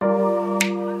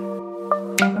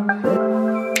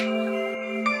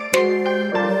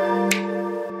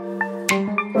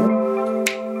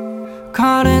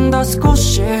少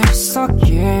し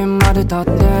先まで立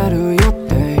てる予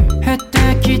定減っ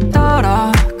てきた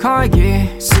ら会議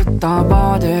スタ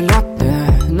バでラテ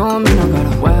飲みなが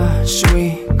ら Where should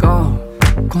we go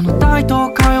この大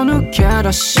都会を抜け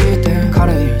出して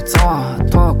軽井沢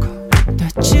とか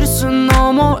でチルすん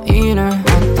のもいいね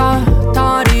当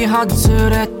たり外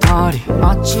れたり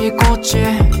あちこち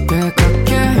出か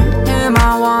けて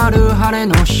回る晴れ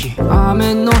の日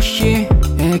雨の日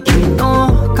駅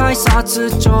の改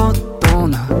札ちょっと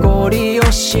名残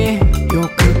惜しい欲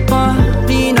張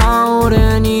りな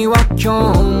俺には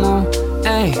今日も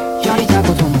やりたい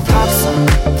こともたくさ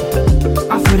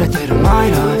ん溢れてる My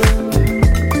life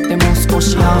でも少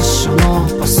し足を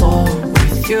伸ばそう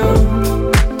With you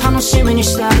楽しみに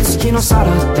して月のサ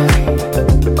ラダ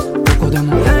どこで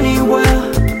も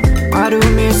Anywhere I do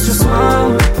miss your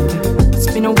smile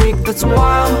It's been a week that's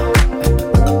wild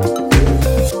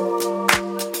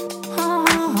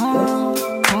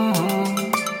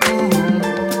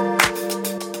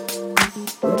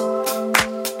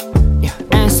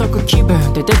Ensoku気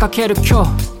分で出かける今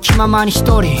日気ままに一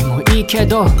人もいいけ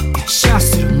どシェア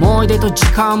する思い出と時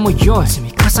間も用意積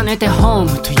み重ねてホー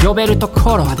ムと呼べると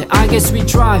ころまで I guess we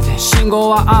driving 信号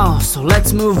は青 So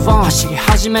let's move on 走り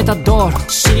始めた道路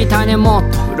知りたいねもっ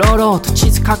とうろうろと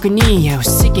地図確認 Yeah we're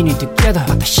sticking it together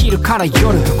また昼から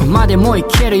夜どこまでも行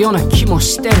けるような気も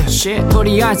してるしと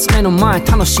りあえず目の前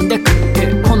楽しんでく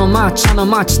この街あの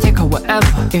街てか whatever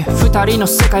二人の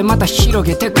世界また広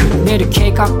げてく寝る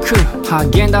計画ハー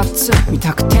ゲンダッツ見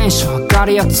たくテンション上が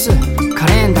るやつカ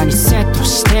レンダーにセット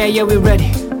して Yeah we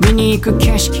ready 見に行く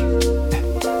景色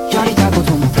やりたいこ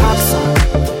ともたくさ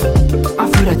ん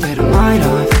溢れてる My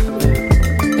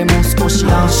life でも少し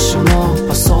足を伸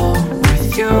ばそう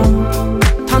With you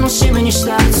楽しみにし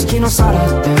て月のサラダ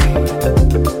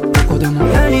どこでも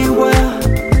Anywhere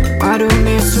I do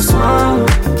miss your smile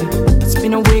It's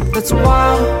been a week that's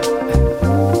wild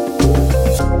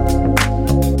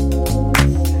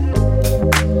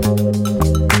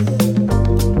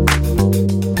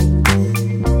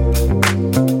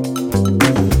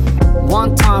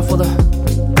One time for the,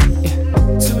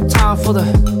 two time for the,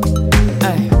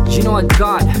 you know I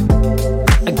got,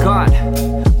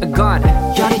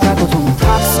 やりたいこともた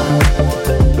くさ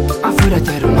ん溢れ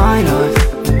てる My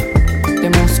life で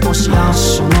も少し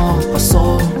足を伸ば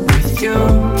そう With you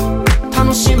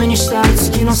楽しみにして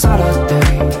月のサラダ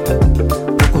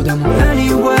どこでも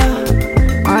Anywhere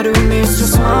I do miss your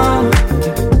smile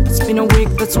It's been a week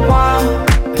that's wild